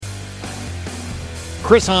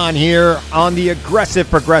Chris Hahn here on the Aggressive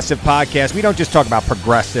Progressive Podcast. We don't just talk about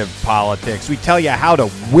progressive politics. We tell you how to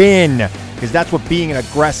win, because that's what being an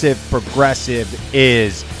aggressive progressive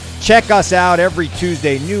is. Check us out every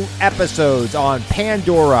Tuesday. New episodes on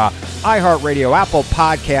Pandora, iHeartRadio, Apple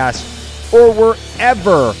Podcasts, or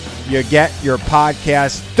wherever you get your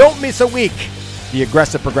podcasts. Don't miss a week. The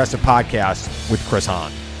Aggressive Progressive Podcast with Chris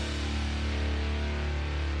Hahn.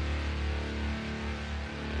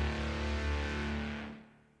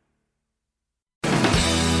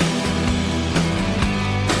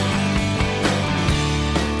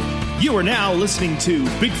 You are now listening to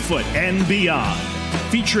Bigfoot and Beyond,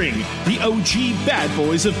 featuring the OG bad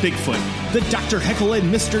boys of Bigfoot, the Dr. Heckle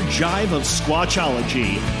and Mr. Jive of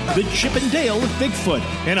Squatchology, the Chip and Dale of Bigfoot,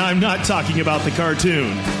 and I'm not talking about the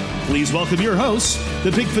cartoon. Please welcome your hosts, the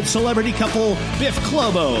Bigfoot celebrity couple Biff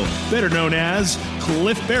Clobo, better known as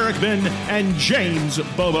Cliff Barrickman and James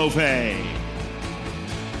Bobo Fay.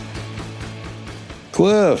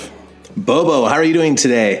 Cliff. Bobo, how are you doing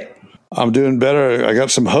today? I'm doing better. I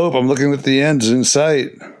got some hope. I'm looking at the ends in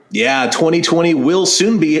sight. Yeah, 2020 will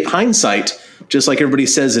soon be hindsight, just like everybody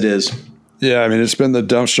says it is. Yeah, I mean, it's been the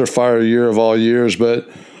dumpster fire year of all years, but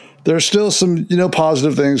there's still some,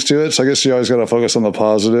 positive things to it. So I guess you always got to focus on the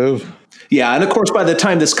positive. Yeah, and of course, by the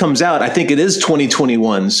time this comes out, I think it is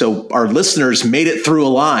 2021. So our listeners made it through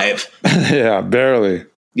alive. Yeah, barely.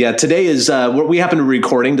 Yeah, today is, we happen to be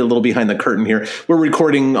recording, a little behind the curtain here. We're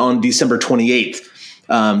recording on December 28th.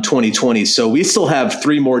 2020. So we still have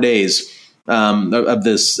 3 more days of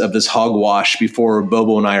this hogwash before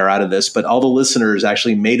Bobo and I are out of this. But all the listeners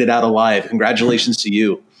actually made it out alive. Congratulations to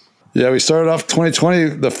you. Yeah, we started off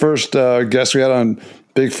 2020. The first guest we had on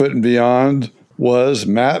Bigfoot and Beyond was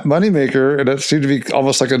Matt Moneymaker, and it seemed to be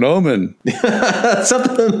almost like an omen.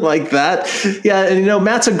 Something like that. Yeah, and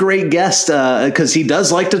Matt's a great guest because he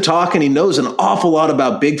does like to talk, and he knows an awful lot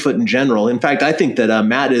about Bigfoot in general. In fact, I think that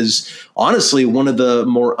Matt is honestly one of the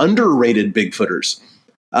more underrated Bigfooters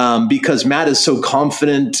because Matt is so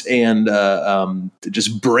confident and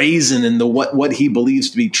just brazen in what he believes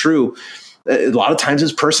to be true. A lot of times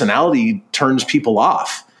his personality turns people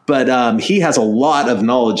off. But he has a lot of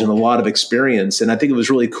knowledge and a lot of experience. And I think it was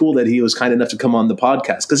really cool that he was kind enough to come on the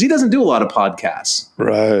podcast because he doesn't do a lot of podcasts.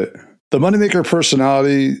 Right. The Moneymaker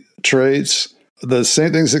personality traits, the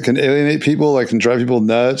same things that can alienate people, like can drive people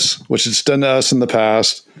nuts, which it's done to us in the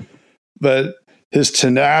past. But his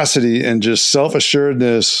tenacity and just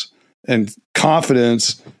self-assuredness and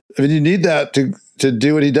confidence, I mean, you need that to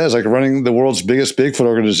do what he does, like running the world's biggest Bigfoot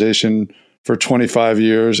organization for 25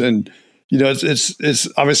 years. And it's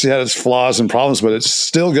obviously had its flaws and problems, but it's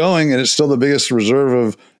still going, and it's still the biggest reserve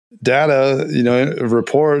of data, of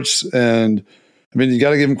reports. And I mean, you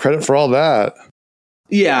got to give him credit for all that.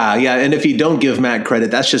 Yeah. And if you don't give Matt credit,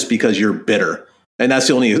 that's just because you're bitter. And that's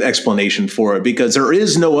the only explanation for it, because there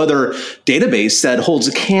is no other database that holds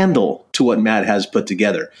a candle to what Matt has put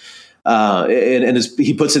together.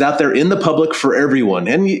 He puts it out there in the public for everyone.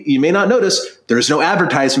 And you may not notice there's no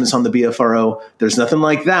advertisements on the BFRO. There's nothing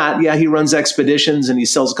like that. Yeah, he runs expeditions and he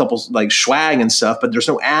sells a couple like swag and stuff, but there's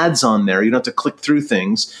no ads on there. You don't have to click through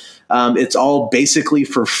things. It's all basically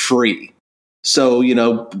for free. So,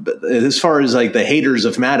 as far as like the haters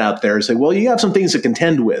of Matt out there, say, well, you have some things to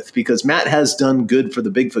contend with because Matt has done good for the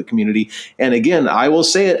Bigfoot community. And again, I will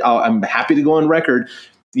say it. I'm happy to go on record.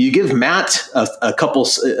 You give Matt a couple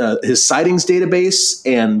his sightings database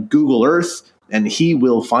and Google Earth, and he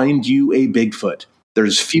will find you a Bigfoot.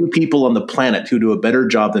 There's few people on the planet who do a better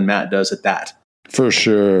job than Matt does at that. For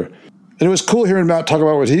sure. And it was cool hearing Matt talk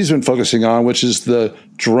about what he's been focusing on, which is the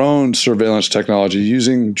drone surveillance technology,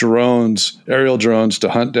 using drones, aerial drones, to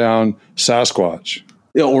hunt down Sasquatch.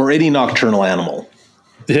 Or any nocturnal animal.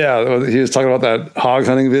 Yeah, he was talking about that hog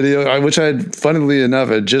hunting video, which I had, funnily enough,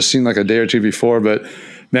 had just seen like a day or two before, but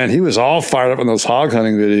man, he was all fired up on those hog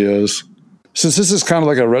hunting videos. Since this is kind of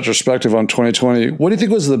like a retrospective on 2020, what do you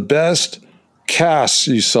think was the best cast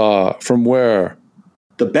you saw from where?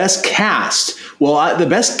 The best cast? Well, the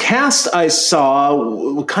best cast I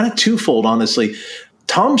saw, kind of twofold, honestly.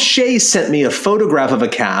 Tom Shea sent me a photograph of a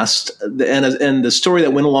cast and the story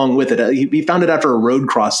that went along with it. He found it after a road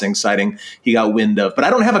crossing sighting he got wind of, but I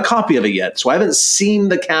don't have a copy of it yet. So I haven't seen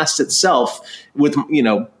the cast itself with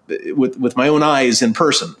my own eyes in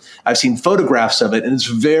person. I've seen photographs of it, and it's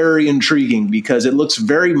very intriguing because it looks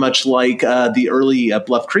very much like the early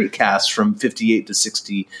Bluff Creek cast from 58 to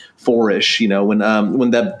 64-ish, when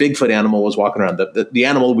that Bigfoot animal was walking around, the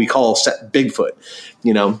animal we call Bigfoot,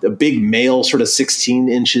 a big male, sort of 16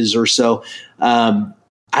 inches or so.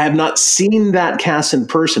 I have not seen that cast in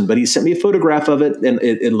person, but he sent me a photograph of it, and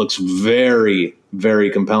it looks very, very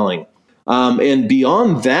compelling. And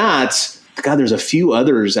beyond that, God, there's a few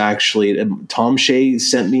others actually. Tom Shea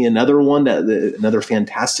sent me another one, another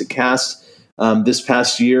fantastic cast this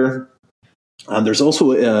past year. There's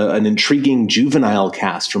also an intriguing juvenile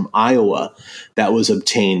cast from Iowa that was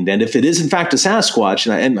obtained. And if it is in fact a Sasquatch,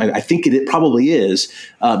 and I think it probably is,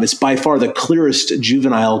 it's by far the clearest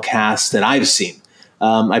juvenile cast that I've seen.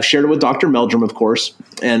 I've shared it with Dr. Meldrum, of course,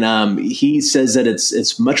 and he says that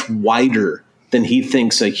it's much wider than he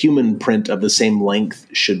thinks a human print of the same length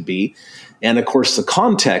should be. And of course, the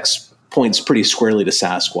context points pretty squarely to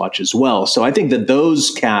Sasquatch as well. So I think that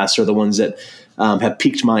those casts are the ones that have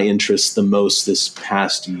piqued my interest the most this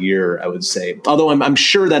past year, I would say. Although I'm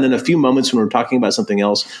sure that in a few moments when we're talking about something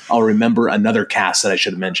else, I'll remember another cast that I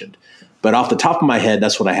should have mentioned. But off the top of my head,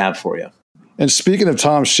 that's what I have for you. And speaking of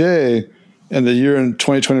Tom Shea and the year in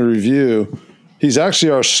 2020 review, he's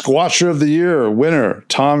actually our Squatcher of the Year winner,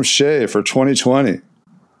 Tom Shea, for 2020.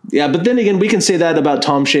 Yeah, but then again, we can say that about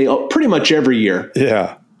Tom Shea pretty much every year.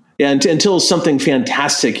 Yeah. Yeah, until something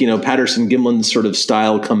fantastic, Patterson Gimlin sort of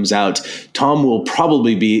style comes out, Tom will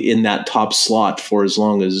probably be in that top slot for as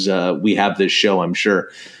long as we have this show, I'm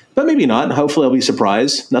sure. But maybe not. Hopefully I'll be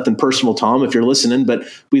surprised. Nothing personal, Tom, if you're listening, but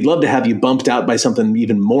we'd love to have you bumped out by something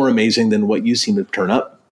even more amazing than what you seem to turn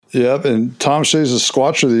up. Yep, and Tom Shea's the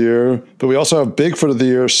Squatcher of the Year, but we also have Bigfoot of the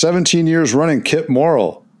Year, 17 years running, Kip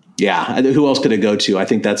Morrill. Yeah, who else could it go to? I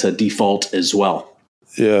think that's a default as well.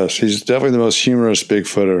 Yes, he's definitely the most humorous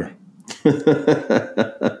Bigfooter.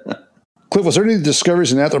 Cliff, was there any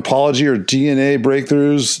discoveries in anthropology or DNA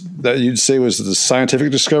breakthroughs that you'd say was the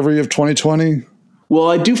scientific discovery of 2020?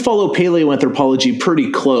 Well, I do follow paleoanthropology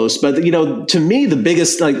pretty close, but to me, the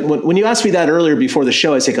biggest, like when you asked me that earlier before the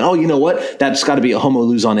show, I was thinking, oh, you know what? That's got to be a Homo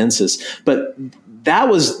luzonensis. But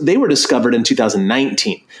they were discovered in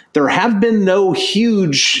 2019. There have been no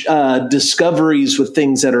huge discoveries with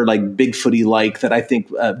things that are like Bigfooty like that I think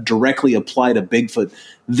directly apply to Bigfoot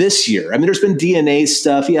this year. I mean, there's been DNA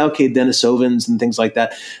stuff. Yeah, okay, Denisovans and things like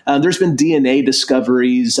that. There's been DNA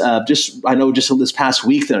discoveries. I know just this past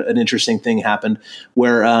week, an interesting thing happened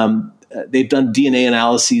where they've done DNA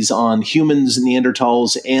analyses on humans,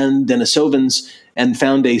 Neanderthals, and Denisovans and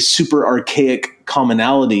found a super archaic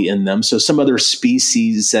commonality in them. So some other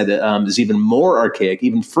species that is even more archaic,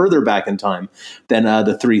 even further back in time than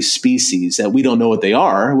the three species that we don't know what they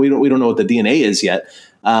are. We don't know what the DNA is yet.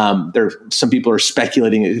 Some people are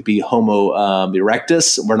speculating it could be Homo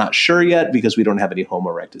erectus. We're not sure yet because we don't have any Homo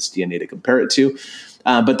erectus DNA to compare it to.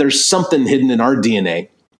 But there's something hidden in our DNA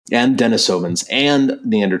and Denisovans and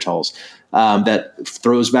Neanderthals that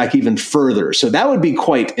throws back even further. So that would be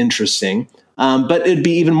quite interesting. But it'd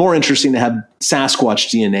be even more interesting to have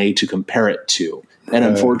Sasquatch DNA to compare it to. And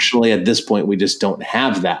unfortunately, at this point, we just don't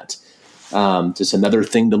have that. Just another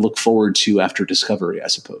thing to look forward to after discovery, I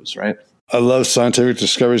suppose, right? I love scientific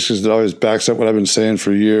discoveries because it always backs up what I've been saying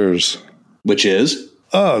for years. Which is?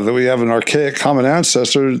 Oh, that we have an archaic common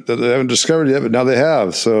ancestor that they haven't discovered yet, but now they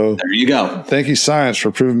have. So there you go. Thank you, science,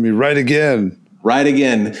 for proving me right again. Right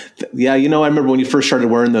again. Yeah, I remember when you first started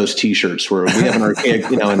wearing those T-shirts where we have an archaic,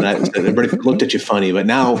 and everybody looked at you funny, but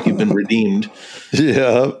now you've been redeemed.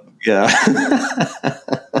 Yeah. Yeah.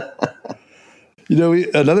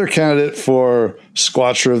 Another candidate for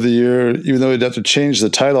Squatcher of the Year, even though he'd have to change the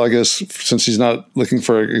title, I guess, since he's not looking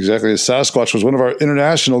for exactly a Sasquatch, was one of our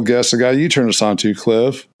international guests, the guy you turned us on to,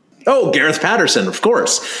 Cliff. Oh, Gareth Patterson, of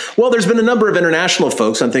course. Well, there's been a number of international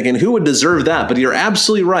folks. I'm thinking, who would deserve that? But you're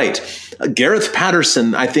absolutely right. Gareth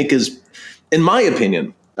Patterson, I think, is, in my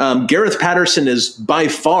opinion, Gareth Patterson is by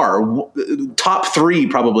far top three,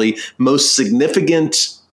 probably, most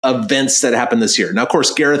significant events that happened this year. Now, of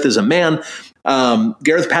course, Gareth is a man.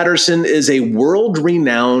 Gareth Patterson is a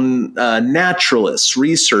world-renowned naturalist,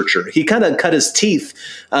 researcher. He kind of cut his teeth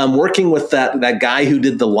working with that guy who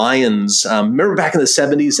did the lions. Remember back in the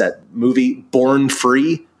 70s, that movie Born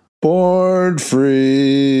Free? Born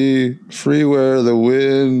free, free where the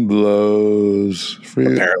wind blows. Free.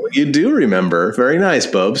 Apparently you do remember. Very nice,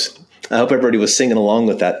 Bobes. I hope everybody was singing along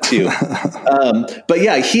with that too. But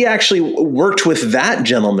yeah, he actually worked with that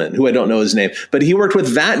gentleman, who I don't know his name, but he worked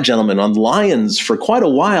with that gentleman on lions for quite a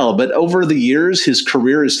while. But over the years, his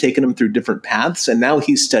career has taken him through different paths, and now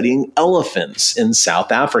he's studying elephants in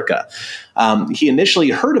South Africa. He initially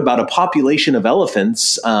heard about a population of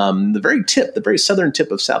elephants, the very southern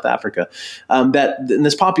tip of South Africa, that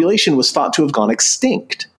this population was thought to have gone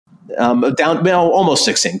extinct. almost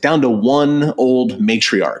extinct, down to one old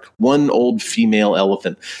matriarch, one old female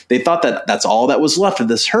elephant. They thought that that's all that was left of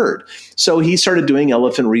this herd. So he started doing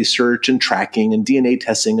elephant research and tracking and DNA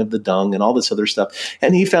testing of the dung and all this other stuff.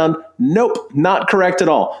 And he found, nope, not correct at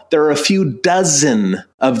all. There are a few dozen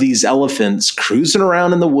of these elephants cruising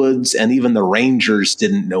around in the woods, and even the rangers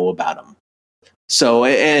didn't know about them. So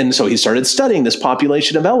he started studying this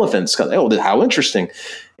population of elephants. Oh, how interesting.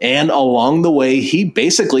 And along the way, he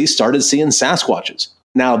basically started seeing Sasquatches.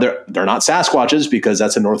 Now, they're not Sasquatches because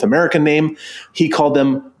that's a North American name. He called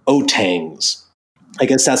them otangs. I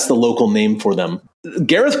guess that's the local name for them.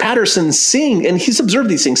 Gareth Patterson seeing, and he's observed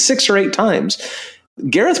these things 6 or 8 times.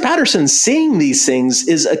 Gareth Patterson seeing these things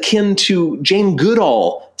is akin to Jane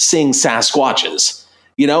Goodall seeing Sasquatches.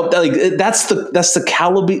 You know, that's the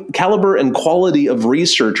caliber and quality of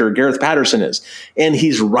researcher Gareth Patterson is. And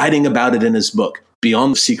he's writing about it in his book,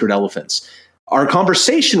 Beyond the Secret Elephants. Our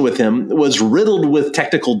conversation with him was riddled with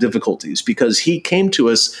technical difficulties because he came to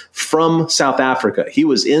us from South Africa. He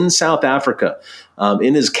was in South Africa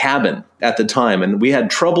in his cabin at the time. And we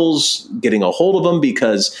had troubles getting a hold of him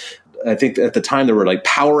because I think at the time there were like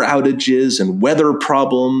power outages and weather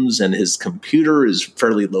problems, and his computer is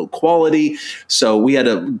fairly low quality. So we had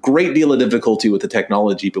a great deal of difficulty with the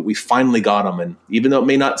technology, but we finally got him. And even though it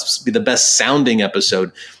may not be the best sounding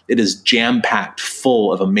episode, it is jam-packed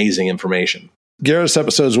full of amazing information. Gareth's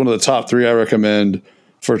episode is one of the top 3 I recommend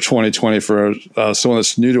for 2020 for someone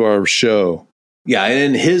that's new to our show. Yeah,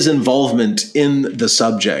 and his involvement in the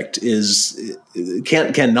subject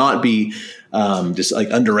cannot be just like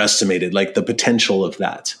underestimated, like the potential of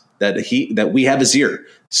that we have his ear.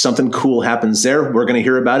 Something cool happens there, we're going to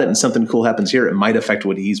hear about it, and something cool happens here, it might affect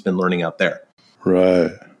what he's been learning out there. Right.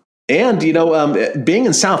 And, you know, being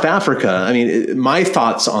in South Africa, I mean, my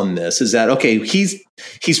thoughts on this is that, okay,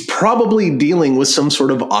 he's probably dealing with some sort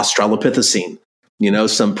of Australopithecine, you know,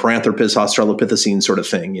 some Paranthropus Australopithecine sort of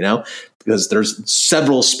thing, you know, because there's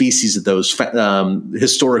several species of those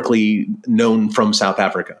historically known from South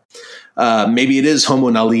Africa. Maybe it is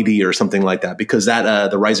Homo naledi or something like that, because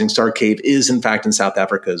that the Rising Star Cave is in fact in South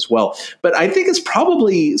Africa as well. But I think it's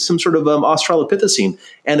probably some sort of Australopithecine.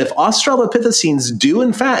 And if Australopithecines do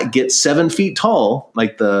in fact get 7 feet tall,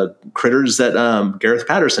 like the critters that Gareth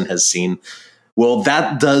Patterson has seen, well,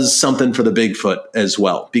 that does something for the Bigfoot as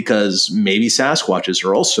well, because maybe Sasquatches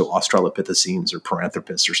are also Australopithecines or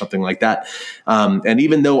Paranthropus or something like that. And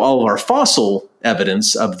even though all of our fossil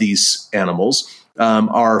evidence of these animals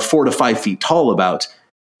are 4 to 5 feet tall well,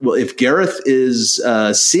 if Gareth is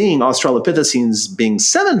seeing Australopithecines being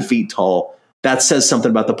 7 feet tall, that says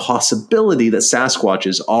something about the possibility that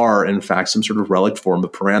Sasquatches are, in fact, some sort of relic form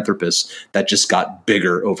of Paranthropus that just got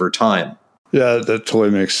bigger over time. Yeah, that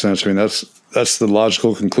totally makes sense. I mean, that's the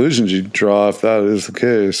logical conclusions you draw if that is the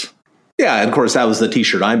case. Yeah, and of course, that was the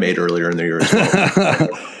T-shirt I made earlier in the year as well.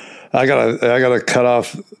 I got a cut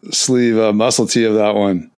off sleeve muscle tee of that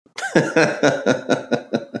one.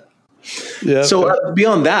 Yeah. So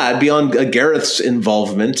beyond Gareth's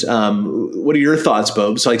involvement, what are your thoughts,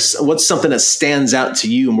 Bob? So, like, what's something that stands out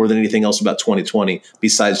to you more than anything else about 2020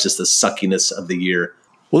 besides just the suckiness of the year?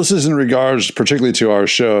 Well, this is in regards particularly to our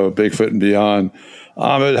show, Bigfoot and Beyond.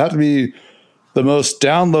 It'd have to be the most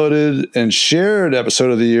downloaded and shared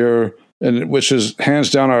episode of the year, and which is hands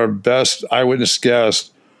down our best eyewitness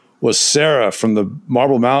guest, was Sarah from the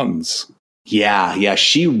Marble Mountains. Yeah,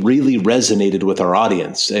 she really resonated with our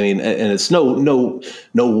audience. I mean, and it's no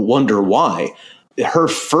wonder why. Her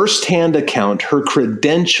firsthand account, her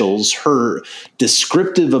credentials, her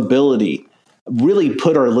descriptive ability really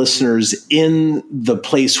put our listeners in the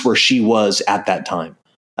place where she was at that time.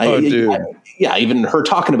 Even her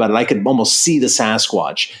talking about it, I could almost see the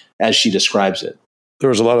Sasquatch as she describes it. There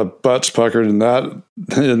was a lot of butts puckered in that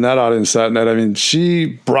audience that night. I mean, she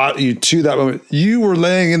brought you to that moment. You were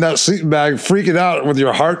laying in that sleeping bag, freaking out with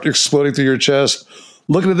your heart exploding through your chest,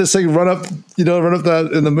 looking at this thing run up that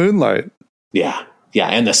in the moonlight. Yeah,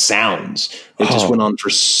 and the sounds. It just went on for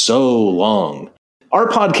so long. Our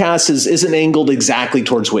podcast isn't angled exactly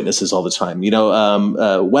towards witnesses all the time. You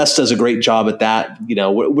know, Wes does a great job at that. You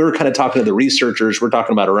know, we're kind of talking to the researchers. We're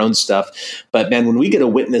talking about our own stuff. But man, when we get a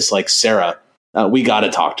witness like Sarah, we got to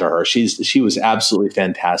talk to her. She was absolutely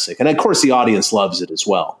fantastic. And of course, the audience loves it as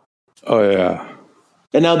well. Oh, yeah.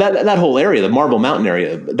 And now that whole area, the Marble Mountain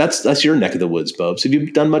area, that's your neck of the woods, Bobs. Have you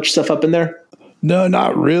done much stuff up in there? No,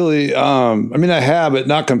 not really. I mean, I have, but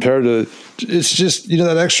not compared to, it's just, you know,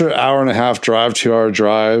 that extra hour and a half drive, 2 hour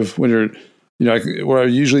drive when you're, you know, where it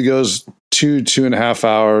usually goes 2.5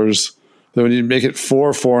 hours. Then when you make it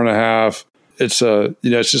 4.5, it's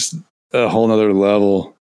it's just a whole nother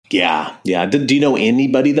level. Yeah. Do you know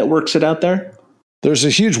anybody that works it out there? There's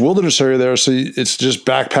a huge wilderness area there, so it's just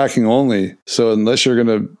backpacking only. So unless you're going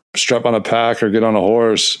to strap on a pack or get on a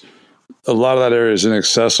horse, a lot of that area is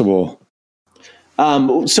inaccessible.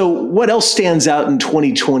 So what else stands out in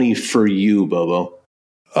 2020 for you, Bobo?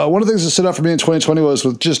 One of the things that stood out for me in 2020 was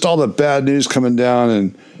with just all the bad news coming down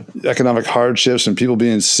and economic hardships and people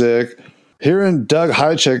being sick. Hearing Doug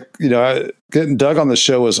Hajicek, getting Doug on the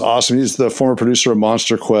show was awesome. He's the former producer of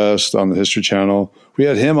Monster Quest on the History Channel. We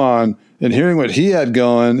had him on, and hearing what he had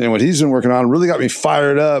going and what he's been working on really got me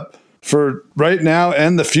fired up for right now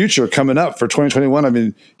and the future coming up for 2021. I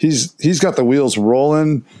mean, he's got the wheels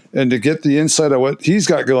rolling, and to get the insight of what he's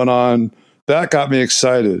got going on, that got me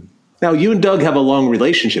excited. Now, you and Doug have a long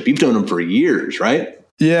relationship. You've known him for years, right?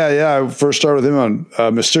 Yeah. I first started with him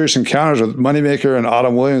on Mysterious Encounters with Moneymaker and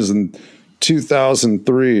Autumn Williams in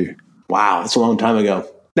 2003. Wow, that's a long time ago.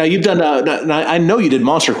 Now, you've done, I know you did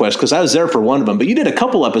Monster Quest because I was there for one of them, but you did a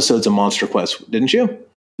couple episodes of Monster Quest, didn't you?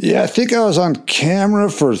 Yeah, I think I was on camera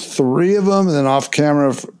for 3 of them, and then off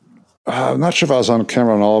camera. I'm not sure if I was on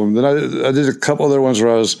camera on all of them. Then I did a couple other ones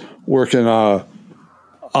where I was working off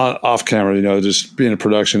camera, just being a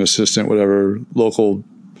production assistant, whatever, local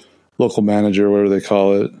manager, whatever they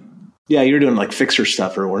call it. Yeah, you're doing like fixer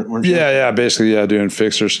stuff, or weren't you? Yeah, basically, doing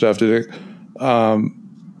fixer stuff.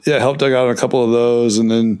 Helped Doug out on a couple of those, and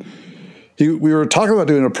then we were talking about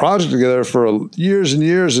doing a project together for years and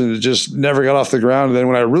years, and it just never got off the ground. And then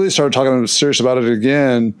when I really started talking to him serious about it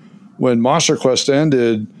again, when Monster Quest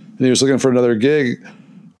ended and he was looking for another gig,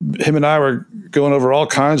 him and I were going over all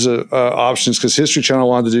kinds of options because History Channel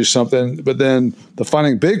wanted to do something, but then the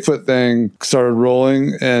Finding Bigfoot thing started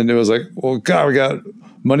rolling, and it was like, well, God, we got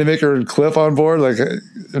Moneymaker and Cliff on board. Like,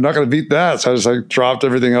 I'm not going to beat that. So I just dropped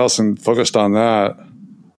everything else and focused on that.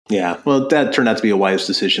 Yeah, well, that turned out to be a wise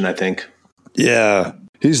decision, I think. Yeah,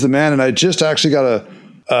 he's the man. And I just actually got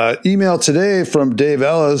a email today from Dave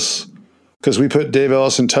Ellis, because we put Dave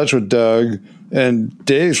Ellis in touch with Doug, and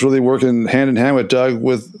Dave's really working hand in hand with Doug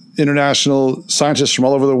with international scientists from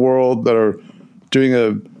all over the world that are doing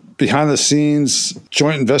a behind the scenes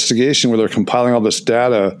joint investigation where they're compiling all this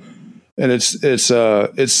data. And it's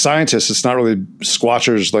scientists. It's not really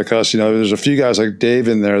squatchers like us. There's a few guys like Dave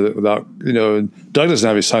in there that Doug doesn't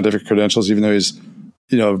have any scientific credentials, even though he's,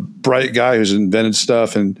 a bright guy who's invented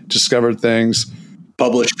stuff and discovered things.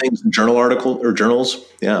 Published things in journals.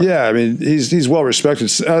 Yeah. Yeah. I mean, he's well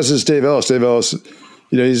respected, as is Dave Ellis. Dave Ellis,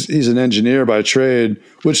 he's an engineer by trade,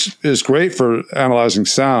 which is great for analyzing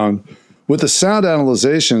sound. With the sound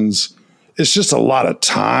analyzations, it's just a lot of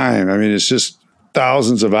time. I mean, it's just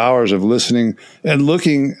thousands of hours of listening and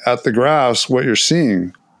looking at the graphs, what you're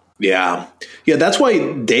seeing. Yeah. That's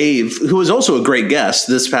why Dave, who was also a great guest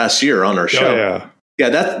this past year on our show. Yeah,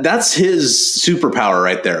 that's his superpower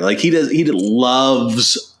right there. Like he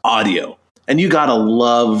loves audio, and you got to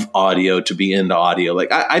love audio to be into audio.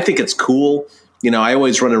 Like I think it's cool. I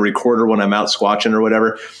always run a recorder when I'm out squatching or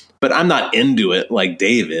whatever, but I'm not into it like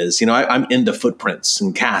Dave is. I'm into footprints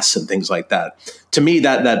and casts and things like that. To me,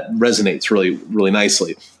 that resonates really, really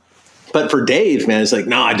nicely. But for Dave, man, it's like,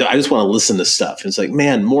 no, I just want to listen to stuff. And it's like,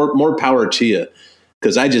 man, more power to you,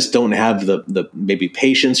 because I just don't have the maybe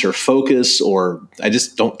patience or focus, or I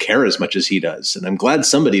just don't care as much as he does. And I'm glad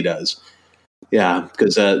somebody does. Yeah,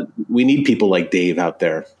 because we need people like Dave out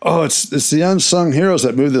there. Oh, it's the unsung heroes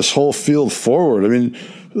that move this whole field forward. I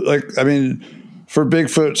mean, for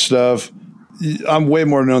Bigfoot stuff, I'm way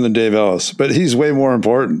more known than Dave Ellis, but he's way more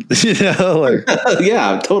important.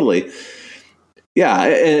 Yeah, totally. Yeah,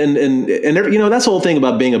 and that's the whole thing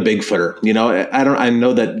about being a Bigfooter. I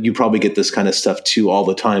know that you probably get this kind of stuff too all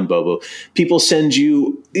the time, Bobo. People send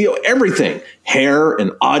you everything, hair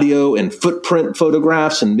and audio and footprint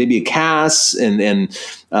photographs and maybe casts and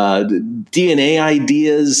DNA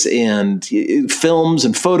ideas and films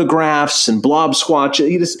and photographs and blob squatch.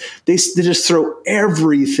 They just throw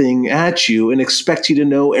everything at you and expect you to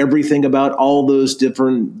know everything about all those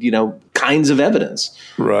different kinds of evidence.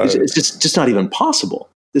 Right. It's just not even possible.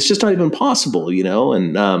 It's just not even possible,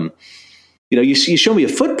 And you show me a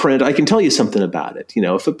footprint, I can tell you something about it.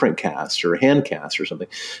 A footprint cast or a hand cast or something.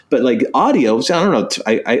 But like audio, I don't know.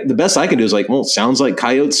 The best I can do is it sounds like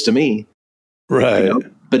coyotes to me. Right.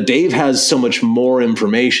 But Dave has so much more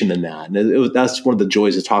information than that. And that's one of the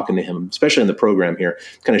joys of talking to him, especially in the program here,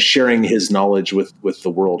 kind of sharing his knowledge with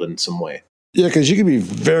the world in some way. Yeah, because you can be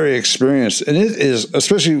very experienced. And it is,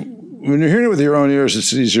 especially when you're hearing it with your own ears,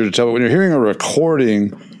 it's easier to tell. But when you're hearing a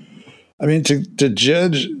recording, I mean, to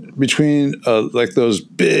judge between like those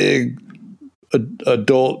big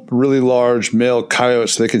adult, really large male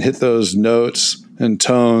coyotes, they can hit those notes and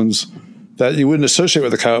tones that you wouldn't associate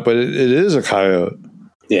with a coyote, but it is a coyote.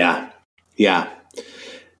 Yeah.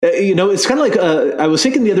 It's kind of like I was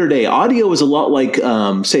thinking the other day, audio is a lot like,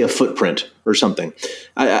 say, a footprint or something.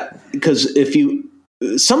 Because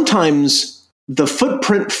sometimes the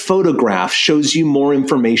footprint photograph shows you more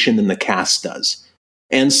information than the cast does.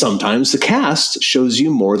 And sometimes the cast shows you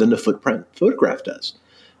more than the footprint photograph does.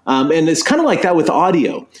 And it's kind of like that with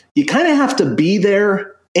audio. You kind of have to be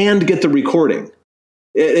there and get the recording.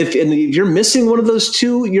 If you're missing one of those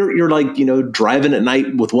two, you're like, driving at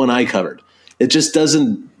night with one eye covered. It just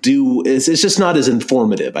doesn't it's just not as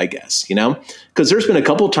informative, I guess, because there's been a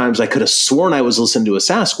couple of times I could have sworn I was listening to a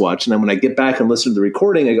Sasquatch. And then when I get back and listen to the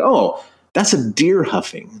recording, I go, oh, that's a deer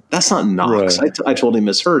huffing. That's not Knox. Right. I totally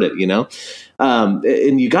misheard it,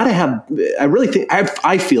 and you got to have, I really think,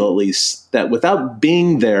 I feel at least that without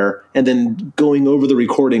being there and then going over the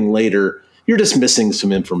recording later, you're just missing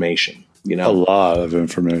some information, A lot of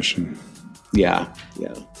information. Yeah.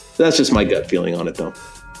 That's just my gut feeling on it, though.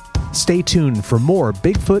 Stay tuned for more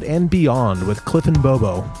Bigfoot and Beyond with Cliff and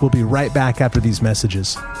Bobo. We'll be right back after these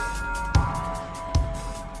messages.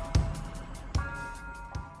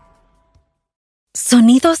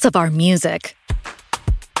 Sonidos of our music.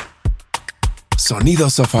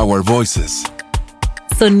 Sonidos of our voices.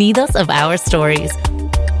 Sonidos of our stories.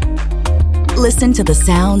 Listen to the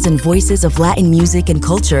sounds and voices of Latin music and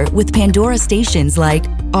culture with Pandora stations like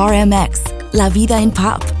RMX, La Vida en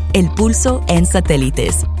Pop, El Pulso, and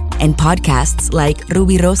Satélites, and podcasts like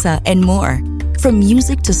Ruby Rosa and more. From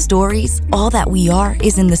music to stories, all that we are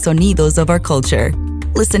is in the sonidos of our culture.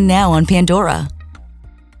 Listen now on Pandora.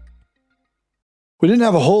 We didn't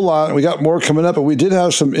have a whole lot. We got more coming up, but we did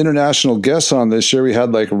have some international guests on this year. We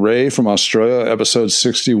had like Ray from Australia, episode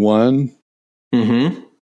 61. Mm-hmm.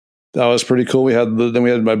 That was pretty cool. Then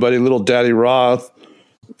we had my buddy Little Daddy Roth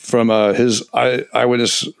from his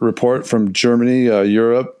eyewitness report from Germany,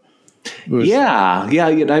 Europe. Yeah.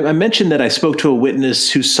 I mentioned that I spoke to a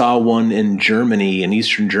witness who saw one in Germany, in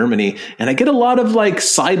Eastern Germany, and I get a lot of like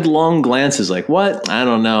sidelong glances, like, "What? I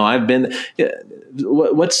don't know. I've been.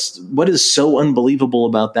 What is so unbelievable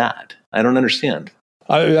about that? I don't understand."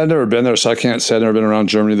 I've never been there, so I can't say I've never been around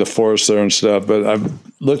Germany, the forest there and stuff. But I've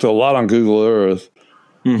looked a lot on Google Earth,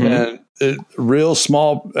 and real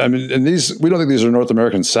small. I mean, and we don't think these are North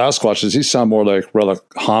American Sasquatches. These sound more like relic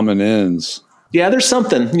hominins. Yeah, there's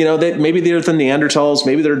something, maybe they're the Neanderthals,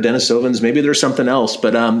 maybe they're Denisovans, maybe there's something else,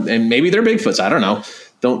 but and maybe they're Bigfoots. I don't know.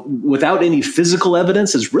 Without any physical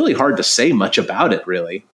evidence, it's really hard to say much about it,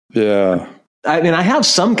 really. Yeah. I mean, I have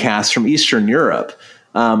some casts from Eastern Europe.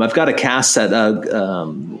 I've got a cast that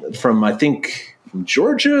from, I think, from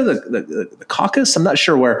Georgia, the Caucasus. I'm not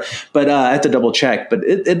sure where, but I have to double check. But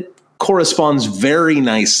it corresponds very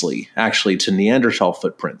nicely, actually, to Neanderthal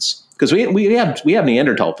footprints. Because we have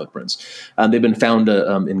Neanderthal footprints. They've been found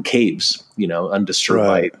in caves, undisturbed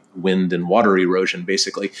by wind and water erosion,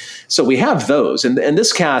 basically. So we have those. And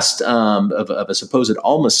this cast of a supposed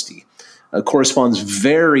Almasty corresponds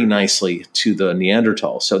very nicely to the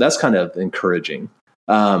Neanderthal. So that's kind of encouraging.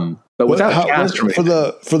 But without cast for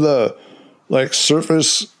the like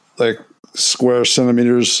surface, like square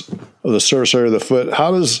centimeters of the surface area of the foot, how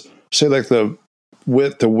does, say, like the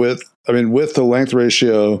width to length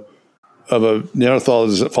ratio of a Neanderthal,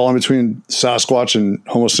 does it fall in between Sasquatch and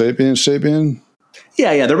Homo sapiens sapien?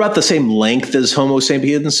 Yeah, they're about the same length as Homo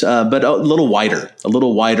sapiens, but a little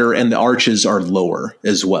wider, and the arches are lower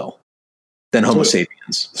as well than Homo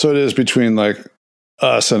sapiens. So it is between like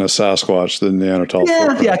us and a Sasquatch, the Neanderthal.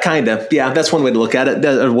 Yeah, kind of. Yeah, that's one way to look at it.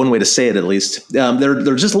 Or one way to say it, at least.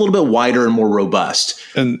 They're just a little bit wider and more robust.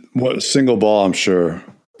 And what, single ball, I'm sure.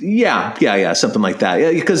 Yeah, something like that.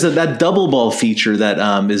 Yeah, because of that double ball feature that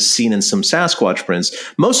is seen in some Sasquatch prints,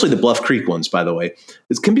 mostly the Bluff Creek ones, by the way,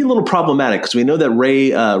 it can be a little problematic because we know that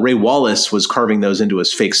Ray Wallace was carving those into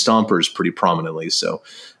his fake stompers pretty prominently. So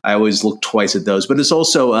I always look twice at those. But it's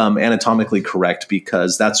also anatomically correct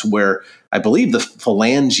because that's where I believe the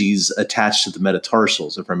phalanges attached to the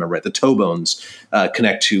metatarsals, if I remember right, the toe bones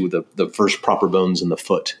connect to the first proper bones in the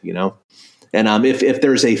foot, And if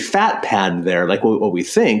there's a fat pad there, like what we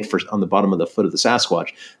think on the bottom of the foot of the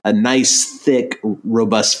Sasquatch, a nice, thick,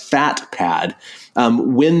 robust fat pad,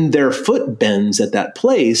 when their foot bends at that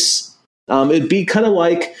place, it'd be kind of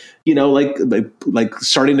like, like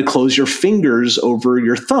starting to close your fingers over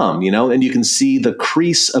your thumb, and you can see the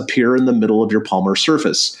crease appear in the middle of your palmar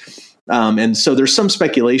surface. And so there's some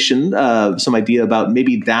speculation, some idea about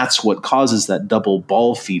maybe that's what causes that double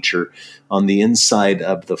ball feature on the inside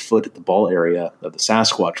of the foot at the ball area of the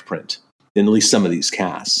Sasquatch print, in at least some of these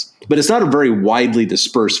casts. But it's not a very widely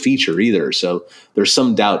dispersed feature either. So there's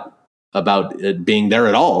some doubt about it being there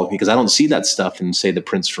at all, because I don't see that stuff in, say, the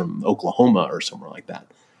prints from Oklahoma or somewhere like that.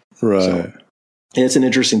 Right. So, it's an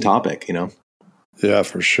interesting topic, Yeah,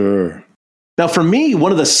 for sure. Now, for me,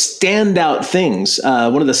 one of the standout things,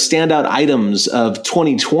 one of the standout items of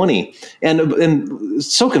 2020, and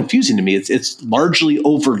it's so confusing to me, it's largely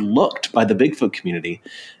overlooked by the Bigfoot community.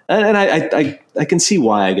 And I can see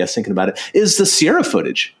why, I guess, thinking about it, is the Sierra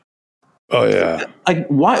footage. Oh, yeah. Like,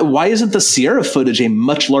 why isn't the Sierra footage a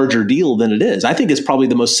much larger deal than it is? I think it's probably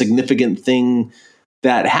the most significant thing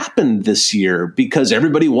that happened this year, because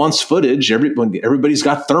everybody wants footage. Everybody's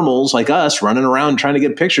got thermals like us running around trying to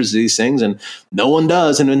get pictures of these things, and no one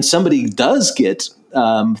does. And when somebody does get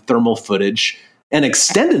thermal footage and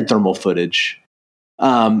extended thermal footage,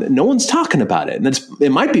 no one's talking about it. And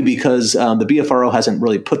it might be because the BFRO hasn't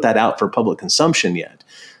really put that out for public consumption yet.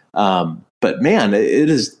 But man, it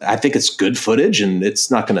is. I think it's good footage, and it's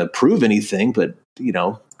not going to prove anything. But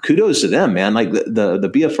kudos to them, man. Like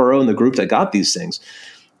the BFRO and the group that got these things,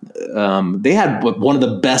 they had one of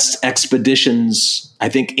the best expeditions I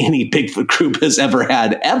think any Bigfoot group has ever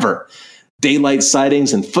had ever. Daylight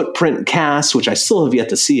sightings and footprint casts, which I still have yet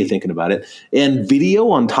to see, thinking about it, and video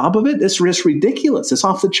on top of it. It's just ridiculous. It's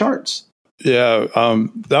off the charts. Yeah,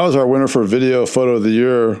 that was our winner for video photo of the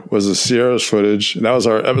year, was the Sierra's footage. And that was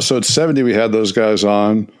our episode 70. We had those guys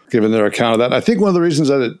on, giving their account of that. And I think one of the reasons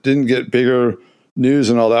that it didn't get bigger news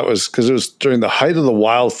and all that was because it was during the height of the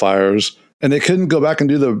wildfires, and they couldn't go back and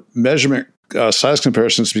do the measurement size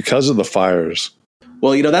comparisons because of the fires.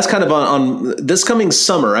 Well, that's kind of on this coming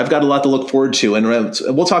summer. I've got a lot to look forward to, and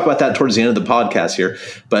we'll talk about that towards the end of the podcast here.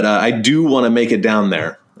 But I do want to make it down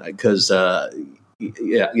there because,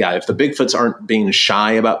 if the Bigfoots aren't being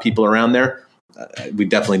shy about people around there, we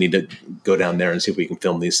definitely need to go down there and see if we can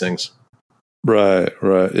film these things. Right.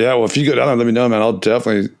 Yeah, well, if you go down there, let me know, man. I'll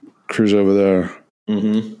definitely cruise over there.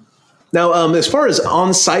 Mm-hmm. Now, as far as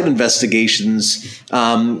on-site investigations,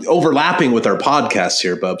 overlapping with our podcast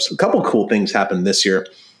here, Bubs, a couple cool things happened this year.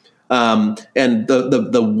 And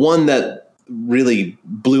the one that really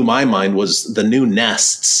blew my mind was the new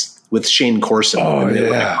nests with Shane Corson in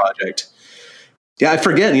the project. Yeah, I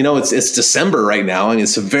forget. It's December right now. I mean,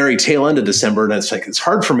 it's a very tail end of December, and it's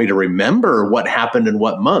hard for me to remember what happened in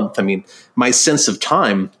what month. I mean, my sense of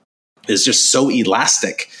time is just so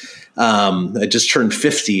elastic. I just turned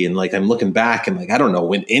 50, and I'm looking back, and I don't know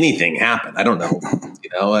when anything happened. I don't know.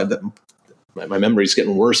 My memory's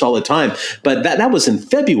getting worse all the time. But that was in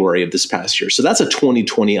February of this past year, so that's a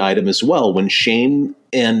 2020 item as well. When Shane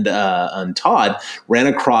and Todd ran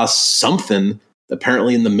across something,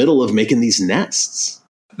 apparently in the middle of making these nests.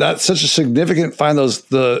 That's such a significant find.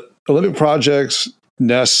 The Olympic Project's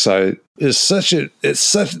nest site is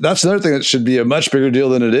that's another thing that should be a much bigger deal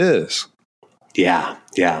than it is. Yeah.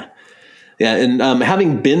 And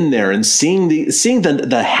having been there and seeing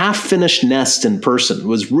the half finished nest in person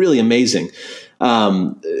was really amazing.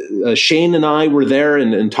 Shane and I were there,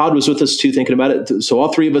 and Todd was with us too, thinking about it. So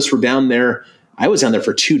all three of us were down there. I was down there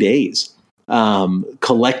for 2 days.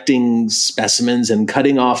 Collecting specimens and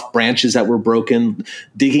cutting off branches that were broken,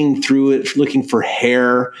 digging through it, looking for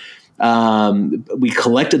hair. We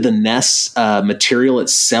collected the nest material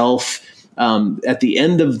itself. At the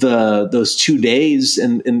end of those 2 days,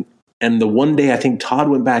 and the one day I think Todd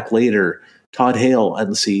went back later. Todd Hale,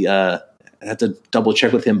 let's see, I have to double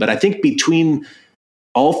check with him, but I think between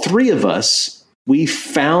all three of us, we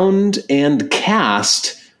found and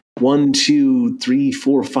cast 1, 2, 3,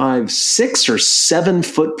 4, 5, 6 or 7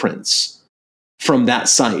 footprints from that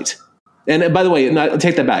site. And by the way, I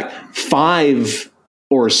take that back. 4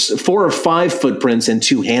 or 5 footprints and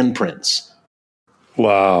 2 handprints.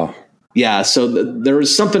 Wow. Yeah, so there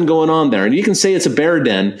was something going on there. And you can say it's a bear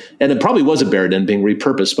den, and it probably was a bear den being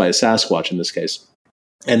repurposed by a Sasquatch in this case.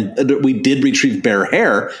 And we did retrieve bear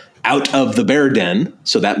hair out of the bear den,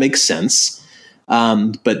 so that makes sense.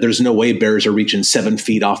 But there's no way bears are reaching 7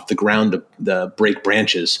 feet off the ground to break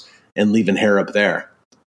branches and leaving hair up there.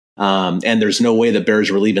 And there's no way the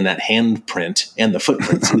bears were leaving that handprint and the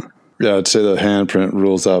footprints. Yeah, I'd say the handprint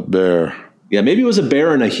rules out bear. Yeah, maybe it was a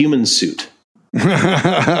bear in a human suit.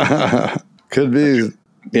 Could be.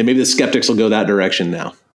 Yeah, maybe the skeptics will go that direction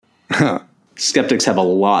now. Skeptics have a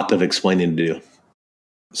lot of explaining to do.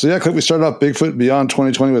 So yeah, Cliff, we started off Bigfoot Beyond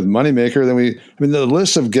 2020 with Moneymaker. Then the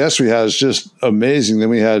list of guests we had is just amazing. Then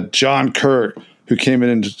we had John Kirk, who came in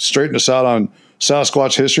and straightened us out on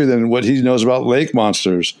Sasquatch history, then what he knows about lake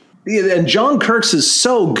monsters. Yeah, and John Kirk's is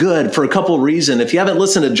so good for a couple of reasons. If you haven't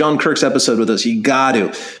listened to John Kirk's episode with us, you got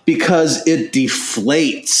to, because it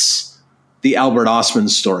deflates the Albert Ostman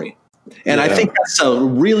story. And I think that's a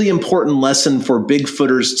really important lesson for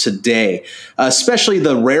Bigfooters today, especially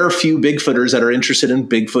the rare few Bigfooters that are interested in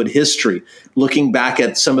Bigfoot history, looking back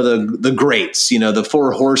at some of the greats, the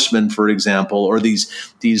Four Horsemen, for example, or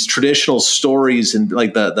these traditional stories and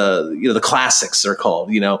like the classics they're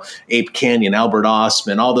called, Ape Canyon, Albert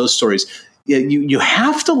Ostman, all those stories. You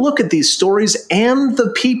have to look at these stories and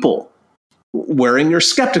the people wearing your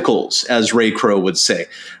skepticals, as Ray Crow would say.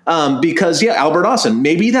 Because, Albert Ostman,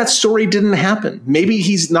 maybe that story didn't happen. Maybe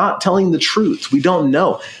he's not telling the truth. We don't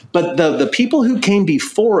know. But the people who came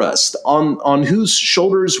before us, on whose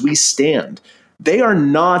shoulders we stand, they are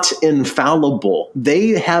not infallible.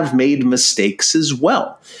 They have made mistakes as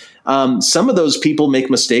well. Some of those people make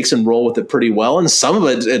mistakes and roll with it pretty well, and some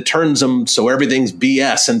of it turns them so everything's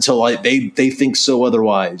BS until they think so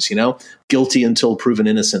otherwise, guilty until proven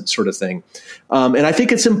innocent sort of thing. And I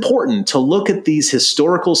think it's important to look at these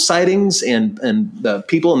historical sightings and the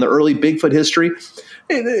people in the early Bigfoot history.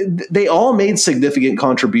 They all made significant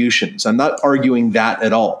contributions. I'm not arguing that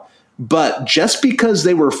at all. But just because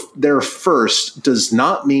they were there first does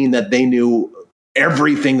not mean that they knew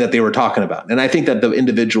everything that they were talking about. And I think that the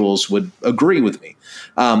individuals would agree with me.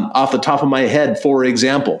 Off the top of my head, for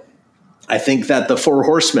example, I think that the Four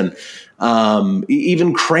Horsemen,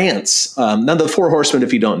 even Krantz, now the Four Horsemen,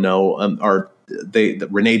 if you don't know, are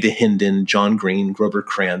Rene Dahinden, John Green, Grover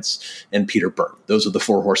Krantz, and Peter Byrne. Those are the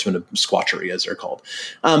Four Horsemen of Squatchery, as they're called.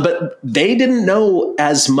 But they didn't know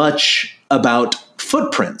as much about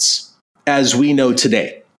footprints as we know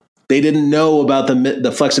today. They didn't know about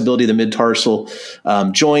the flexibility of the mid-tarsal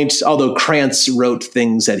joint, although Krantz wrote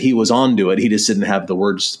things that he was onto it. He just didn't have the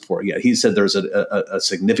words for it yet. He said there's a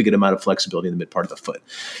significant amount of flexibility in the mid part of the foot.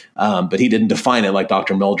 But he didn't define it like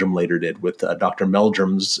Dr. Meldrum later did with Dr.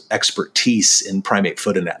 Meldrum's expertise in primate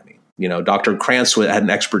foot anatomy. Dr. Krantz had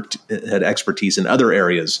expertise in other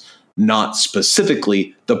areas, not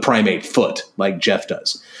specifically the primate foot like Jeff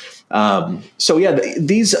does.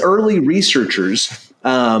 These early researchers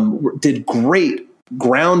did great,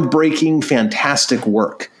 groundbreaking, fantastic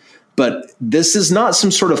work. But this is not some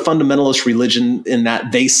sort of fundamentalist religion in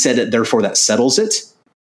that they said it, therefore that settles it.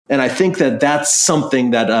 And I think that that's something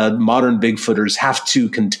that modern Bigfooters have to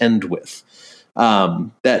contend with. They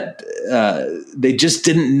just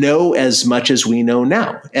didn't know as much as we know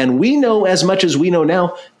now. And we know as much as we know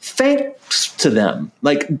now thanks to them,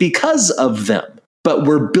 because of them. But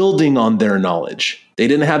we're building on their knowledge. They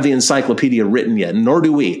didn't have the encyclopedia written yet, nor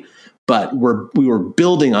do we. But we were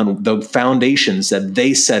building on the foundations that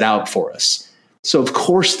they set out for us. So, of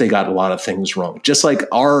course, they got a lot of things wrong. Just like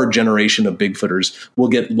our generation of Bigfooters will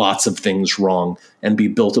get lots of things wrong and be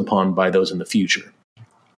built upon by those in the future.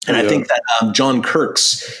 And I think that John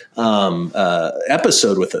Kirk's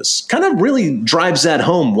episode with us kind of really drives that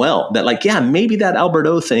home well. That maybe that Albert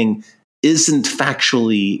O thing isn't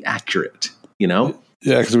factually accurate. Yeah,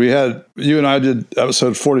 because you and I did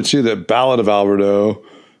episode 42, the Ballad of Albert O.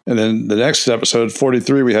 And then the next episode,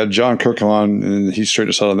 43, we had John Kirk on, and he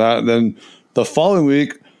straightened us out on that. And then the following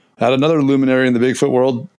week, had another luminary in the Bigfoot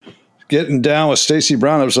world getting down with Stacy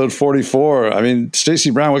Brown, episode 44. I mean,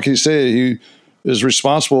 Stacy Brown, what can you say? He is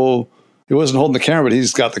responsible. He wasn't holding the camera, but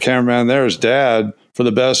he's got the cameraman there, his dad, for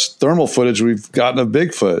the best thermal footage we've gotten of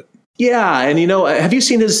Bigfoot. Yeah, and have you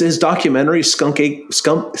seen his documentary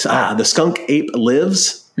The Skunk Ape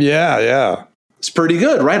Lives? Yeah. It's pretty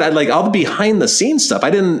good, right? All the behind the scenes stuff.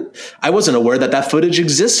 I wasn't aware that footage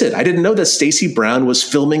existed. I didn't know that Stacy Brown was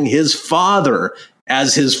filming his father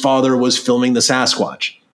as his father was filming the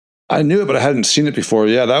Sasquatch. I knew it, but I hadn't seen it before.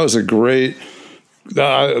 Yeah, that was a great.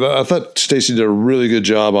 I thought Stacy did a really good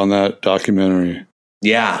job on that documentary.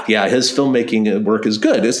 Yeah, his filmmaking work is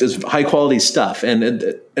good. It's high quality stuff, and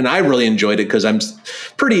I really enjoyed it because I'm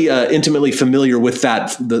pretty intimately familiar with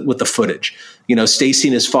with the footage. Stacy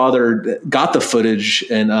and his father got the footage,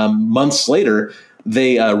 and months later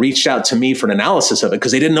they reached out to me for an analysis of it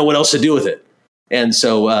because they didn't know what else to do with it. And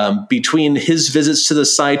so between his visits to the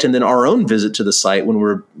site and then our own visit to the site when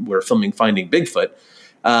we're filming Finding Bigfoot,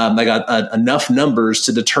 I got enough numbers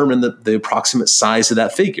to determine the approximate size of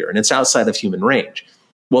that figure, and it's outside of human range.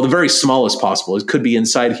 Well, the very smallest possible. It could be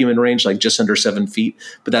inside human range, like just under 7 feet,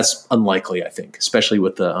 but that's unlikely, I think, especially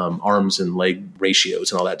with the arms and leg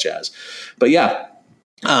ratios and all that jazz. But yeah,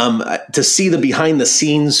 to see the behind the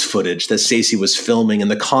scenes footage that Stacy was filming in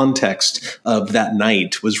the context of that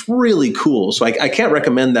night was really cool. So I can't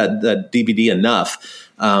recommend that DVD enough.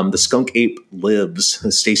 The Skunk Ape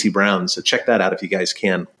Lives, Stacy Brown. So check that out if you guys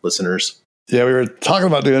can, listeners. Yeah, we were talking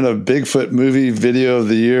about doing a Bigfoot movie video of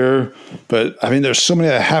the year, but I mean, there's so many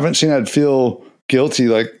I haven't seen. I'd feel guilty,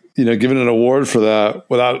 giving an award for that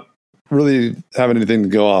without really having anything to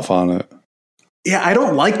go off on it. Yeah, I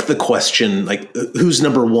don't like the question, like, who's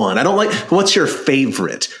number one? I don't like, what's your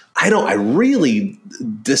favorite? I really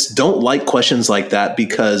just don't like questions like that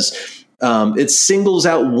because it singles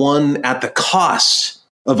out one at the cost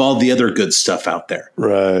of all the other good stuff out there.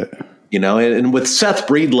 Right. You know, and with Seth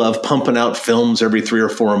Breedlove pumping out films every 3 or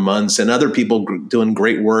 4 months and other people doing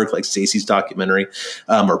great work like Stacey's documentary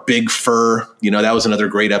or Big Fur, you know, that was another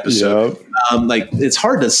great episode. Yep. Like, it's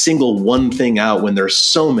hard to single one thing out when there's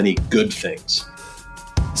so many good things.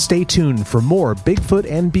 Stay tuned for more Bigfoot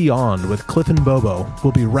and Beyond with Cliff and Bobo.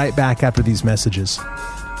 We'll be right back after these messages.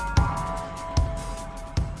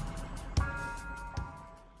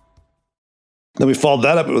 Then we followed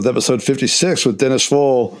that up with episode 56 with Dennis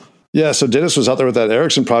Full. Yeah, so Dennis was out there with that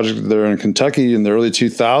Erickson project there in Kentucky in the early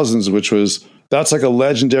 2000s, that's like a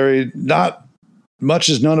legendary, not much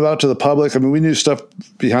is known about to the public. I mean, we knew stuff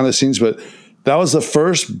behind the scenes, but that was the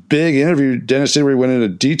first big interview Dennis did where he went into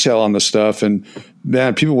detail on the stuff. And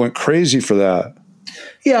man, people went crazy for that.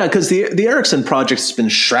 Yeah, because the Erickson project has been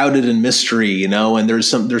shrouded in mystery, you know, and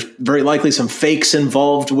there's very likely some fakes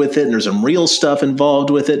involved with it, and there's some real stuff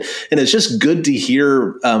involved with it, and it's just good to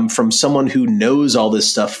hear from someone who knows all this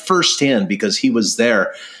stuff firsthand because he was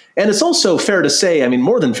there. And it's also fair to say, I mean,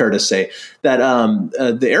 more than fair to say, that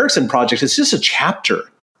the Erickson project is just a chapter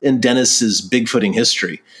in Dennis's Bigfooting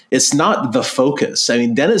history. It's not the focus. I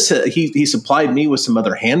mean, Dennis, he supplied me with some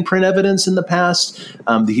other handprint evidence in the past.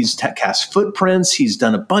 He's cast footprints. He's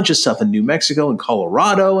done a bunch of stuff in New Mexico and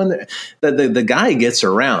Colorado, and the guy gets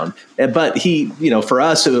around. But he, you know, for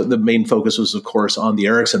us, the main focus was, of course, on the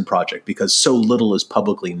Erickson project because so little is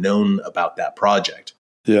publicly known about that project.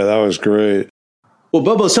 Yeah, that was great. Well,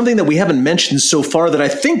 Bobo, something that we haven't mentioned so far that I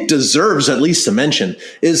think deserves at least a mention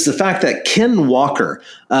is the fact that Ken Walker,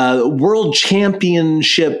 world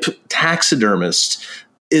championship taxidermist,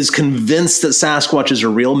 is convinced that Sasquatches are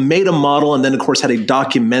real, made a model, and then, of course, had a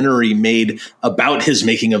documentary made about his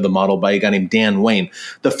making of the model by a guy named Dan Wayne.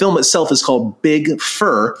 The film itself is called Big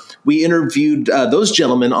Fur. We interviewed those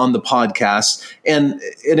gentlemen on the podcast. And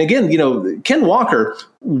again, you know, Ken Walker,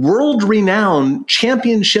 world-renowned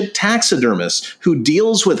championship taxidermist who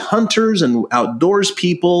deals with hunters and outdoors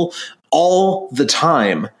people all the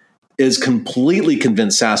time, is completely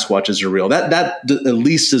convinced Sasquatches are real. That at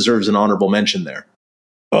least deserves an honorable mention there.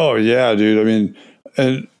 Oh, yeah, dude. I mean,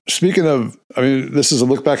 and speaking of, I mean, this is a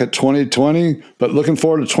look back at 2020, but looking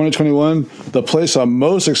forward to 2021, the place I'm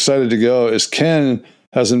most excited to go is Ken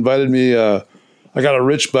has invited me. I got a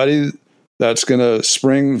rich buddy that's going to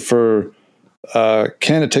spring for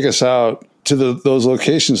Ken to take us out to those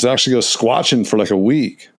locations to actually go squatching for like a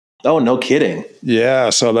week. Oh, no kidding. Yeah.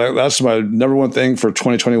 So that's my number one thing for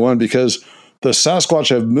 2021 because the Sasquatch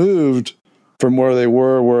have moved from where they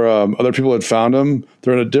were, where other people had found them.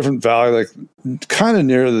 They're in a different valley, like kind of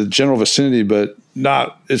near the general vicinity, but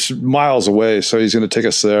it's miles away. So he's going to take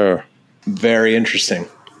us there. Very interesting.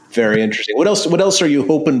 Very interesting. What else are you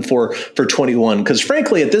hoping for 21? Because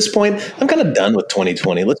frankly, at this point, I'm kind of done with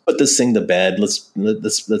 2020. Let's put this thing to bed. Let's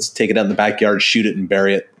take it out in the backyard, shoot it and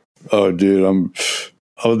bury it. Oh, dude,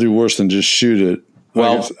 I'll do worse than just shoot it.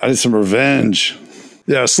 Well, I need some revenge.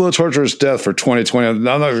 Yeah, slow, torturous death for 2020. I'm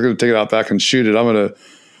not going to take it out back and shoot it. I'm going to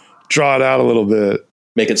draw it out a little bit.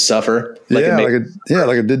 Make it suffer? Like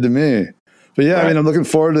it did to me. But yeah, right. I mean, I'm looking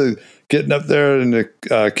forward to getting up there into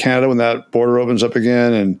Canada when that border opens up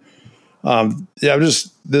again. And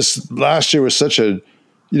this last year was such a,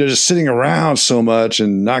 you know, just sitting around so much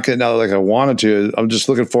and not getting out like I wanted to. I'm just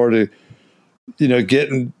looking forward to, you know,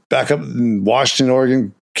 getting back up in Washington,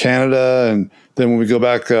 Oregon, Canada, and then when we go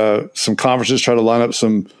back, some conferences, try to line up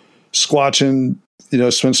some squatching, you know,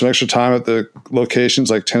 spend some extra time at the locations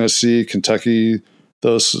like Tennessee, Kentucky,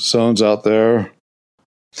 those zones out there.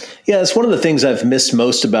 Yeah, it's one of the things I've missed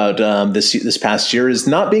most about this past year is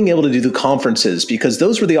not being able to do the conferences, because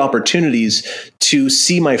those were the opportunities to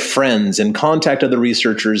see my friends and contact other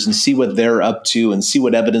researchers and see what they're up to and see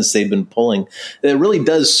what evidence they've been pulling. It really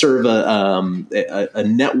does serve a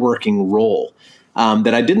networking role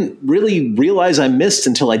that I didn't really realize I missed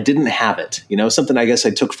until I didn't have it. You know, something I guess I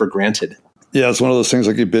took for granted. Yeah, it's one of those things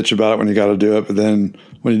like you bitch about it when you got to do it, but then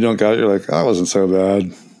when you don't got it, you're like, oh, it wasn't so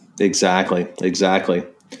bad. Exactly.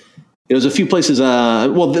 It was a few places.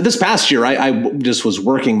 This past year, I just was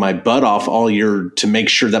working my butt off all year to make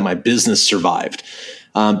sure that my business survived.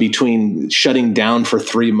 Between shutting down for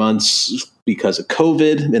 3 months because of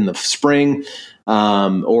COVID in the spring,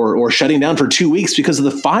 or shutting down for 2 weeks because of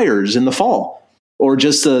the fires in the fall, or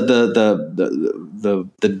just the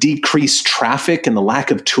the decreased traffic and the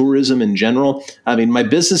lack of tourism in general. I mean, my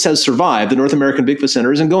business has survived. The North American Bigfoot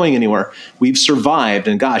Center isn't going anywhere. We've survived,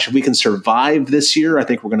 and gosh, if we can survive this year, I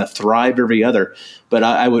think we're going to thrive every other. But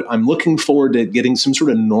I'm looking forward to getting some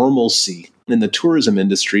sort of normalcy in the tourism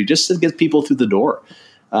industry just to get people through the door.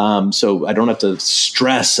 So I don't have to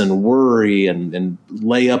stress and worry and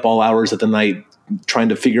lay up all hours of the night trying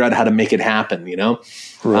to figure out how to make it happen, you know?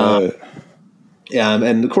 Right.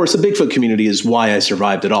 And of course, the Bigfoot community is why I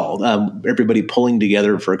survived it all. Everybody pulling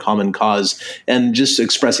together for a common cause and just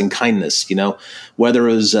expressing kindness, you know, whether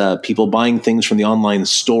it was people buying things from the online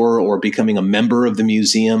store or becoming a member of the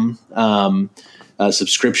museum,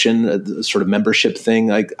 subscription, sort of membership thing.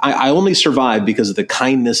 Like I only survived because of the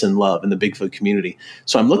kindness and love in the Bigfoot community.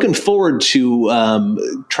 So I'm looking forward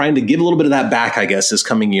to trying to give a little bit of that back, I guess, this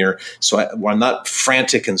coming year. So I'm not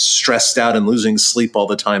frantic and stressed out and losing sleep all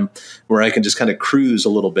the time, where I can just kind of cruise a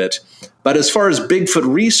little bit. But as far as Bigfoot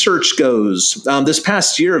research goes, this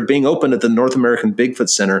past year of being open at the North American Bigfoot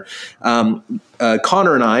Center,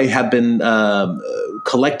 Connor and I have been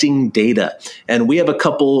collecting data, and we have a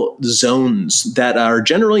couple zones that are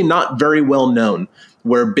generally not very well known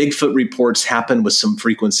where Bigfoot reports happen with some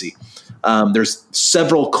frequency. There's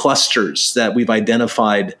several clusters that we've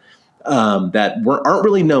identified that aren't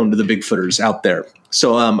really known to the Bigfooters out there.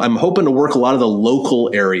 So I'm hoping to work a lot of the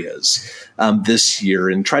local areas this year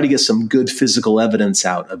and try to get some good physical evidence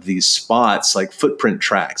out of these spots, like footprint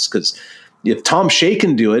tracks. Because if Tom Shea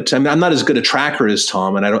can do it, I mean, I'm not as good a tracker as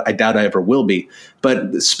Tom, and I doubt I ever will be.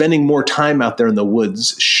 But spending more time out there in the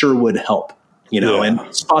woods sure would help, you know. Yeah.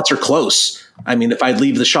 And spots are close. I mean, if I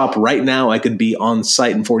leave the shop right now, I could be on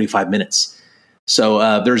site in 45 minutes.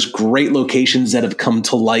 So there's great locations that have come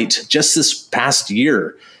to light just this past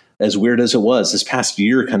year. As weird as it was, this past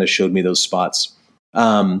year kind of showed me those spots.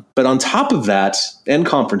 But on top of that, and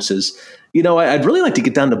conferences, you know, I'd really like to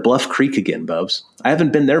get down to Bluff Creek again, Bubs. I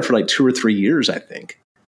haven't been there for like 2 or 3 years, I think.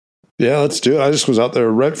 Yeah, let's do it. I just was out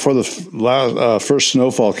there right before the first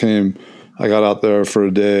snowfall came. I got out there for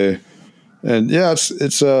a day, and yeah,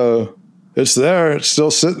 it's there. It's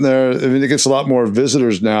still sitting there. I mean, it gets a lot more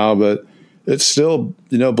visitors now, but it's still,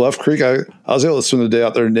 you know, Bluff Creek. I was able to spend the day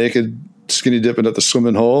out there naked, skinny dipping at the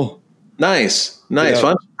swimming hole. Nice. Yeah. Well,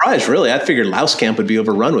 I'm surprised, really. I figured Louse Camp would be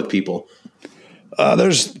overrun with people.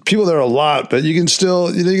 There's people there a lot, but you can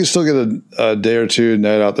still get a day or two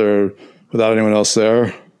night out there without anyone else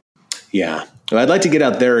there. Yeah. Well, I'd like to get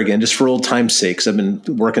out there again just for old time's sake, because I've been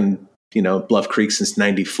working, you know, Bluff Creek since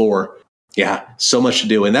 94. Yeah, so much to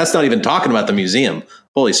do. And that's not even talking about the museum.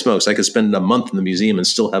 Holy smokes, I could spend a month in the museum and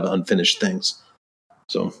still have unfinished things.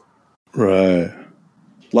 So, right.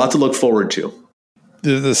 A lot to look forward to.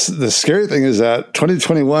 The scary thing is that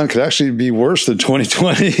 2021 could actually be worse than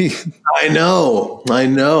 2020. I know.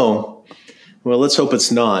 Well, let's hope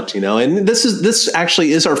it's not, you know. And this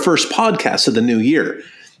actually is our first podcast of the new year.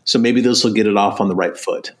 So maybe this will get it off on the right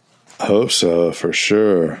foot. I hope so, for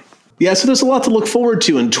sure. Yeah, so there's a lot to look forward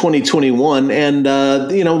to in 2021.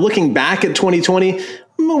 And, you know, looking back at 2020, it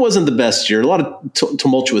wasn't the best year. A lot of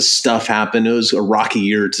tumultuous stuff happened. It was a rocky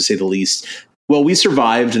year, to say the least. Well, we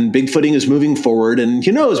survived, and Bigfooting is moving forward. And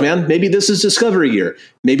who knows, man, maybe this is Discovery Year.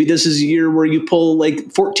 Maybe this is a year where you pull like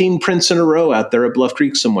 14 prints in a row out there at Bluff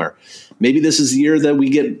Creek somewhere. Maybe this is the year that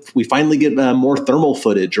we finally get more thermal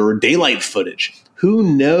footage or daylight footage.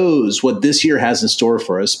 Who knows what this year has in store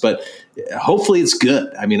for us, but hopefully it's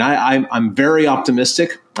good. I mean, I'm very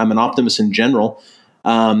optimistic. I'm an optimist in general.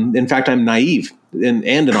 In fact, I'm naive and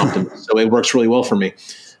an optimist, so it works really well for me.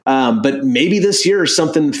 But maybe this year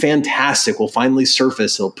something fantastic will finally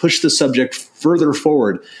surface. It'll push the subject further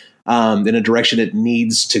forward in a direction it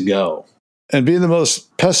needs to go. And being the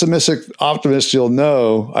most pessimistic optimist you'll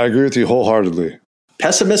know, I agree with you wholeheartedly.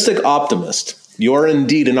 Pessimistic optimist. You are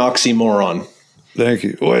indeed an oxymoron. Thank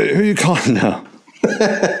you. Wait, who are you calling now?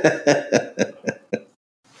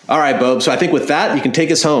 All right, Bob. So I think with that, you can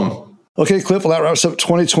take us home. Okay, Cliff. Well, that wraps up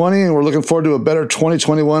 2020, and we're looking forward to a better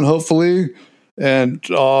 2021, hopefully. And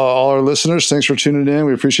all our listeners, thanks for tuning in.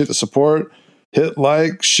 We appreciate the support. Hit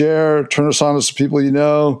like, share, turn us on to some people you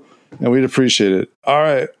know, and we'd appreciate it. All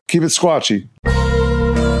right, keep it squatchy.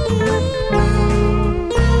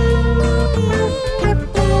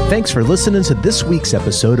 Thanks for listening to this week's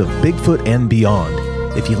episode of Bigfoot and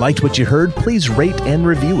Beyond. If you liked what you heard, please rate and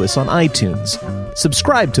review us on iTunes.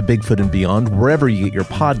 Subscribe to Bigfoot and Beyond wherever you get your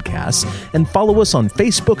podcasts, and follow us on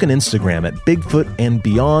Facebook and Instagram at Bigfoot and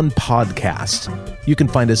Beyond Podcast. You can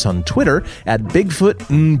find us on Twitter at Bigfoot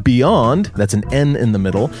and Beyond, that's an N in the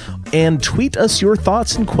middle, and tweet us your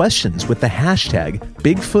thoughts and questions with the hashtag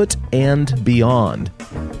Bigfoot and Beyond.